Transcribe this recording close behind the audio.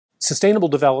Sustainable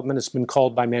development has been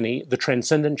called by many the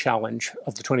transcendent challenge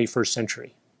of the 21st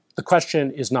century. The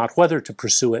question is not whether to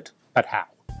pursue it, but how.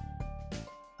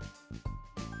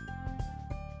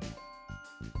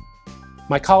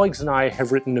 My colleagues and I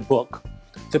have written a book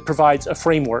that provides a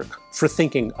framework for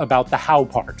thinking about the how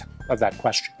part of that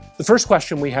question. The first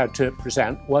question we had to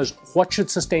present was, what should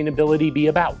sustainability be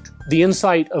about? The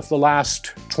insight of the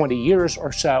last 20 years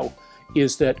or so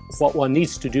is that what one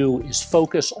needs to do is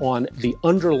focus on the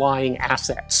underlying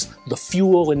assets, the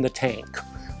fuel in the tank,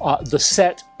 the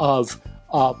set of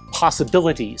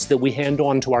possibilities that we hand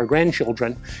on to our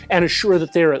grandchildren, and assure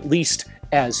that they're at least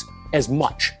as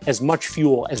much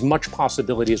fuel, as much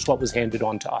possibility as what was handed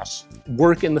on to us.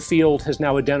 Work in the field has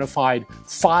now identified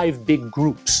 5 big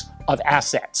groups of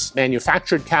assets.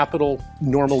 Manufactured capital,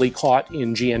 normally caught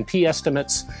in GNP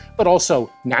estimates, but also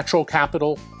natural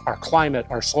capital, our climate,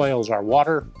 our soils, our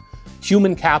water,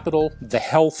 human capital, the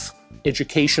health,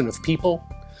 education of people,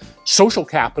 social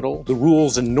capital, the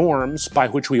rules and norms by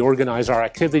which we organize our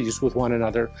activities with one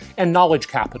another, and knowledge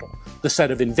capital, the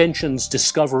set of inventions,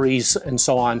 discoveries, and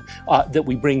so on that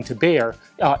we bring to bear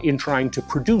in trying to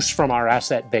produce from our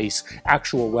asset base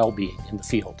actual well-being in the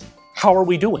field. How are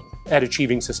we doing at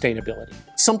achieving sustainability?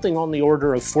 Something on the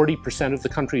order of 40% of the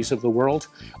countries of the world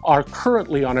are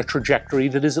currently on a trajectory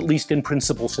that is at least in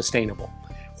principle sustainable,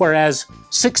 whereas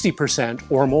 60%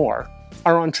 or more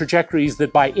are on trajectories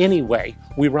that by any way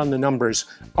we run the numbers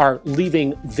are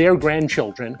leaving their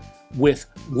grandchildren with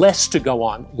less to go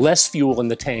on, less fuel in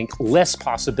the tank, less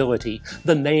possibility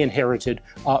than they inherited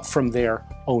from their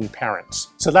own parents.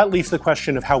 So that leaves the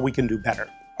question of how we can do better.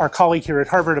 Our colleague here at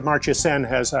Harvard, Amartya Sen,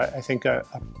 has, I think, a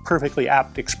perfectly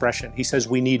apt expression. He says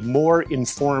we need more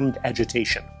informed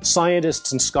agitation.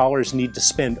 Scientists and scholars need to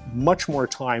spend much more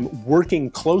time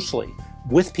working closely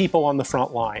with people on the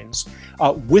front lines,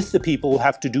 with the people who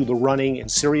have to do the running in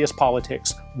serious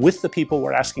politics, with the people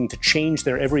we're asking to change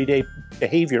their everyday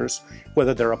behaviors,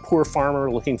 whether they're a poor farmer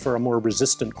looking for a more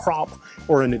resistant crop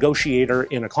or a negotiator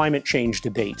in a climate change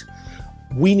debate.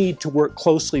 We need to work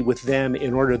closely with them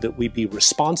in order that we be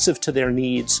responsive to their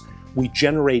needs, we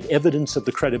generate evidence of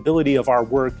the credibility of our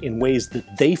work in ways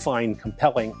that they find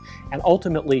compelling, and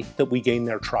ultimately that we gain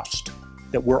their trust,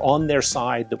 that we're on their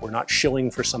side, that we're not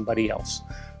shilling for somebody else.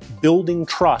 Building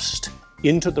trust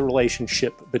into the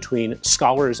relationship between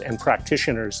scholars and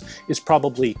practitioners is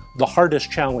probably the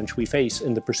hardest challenge we face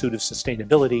in the pursuit of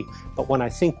sustainability, but one I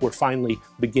think we're finally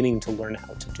beginning to learn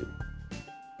how to do.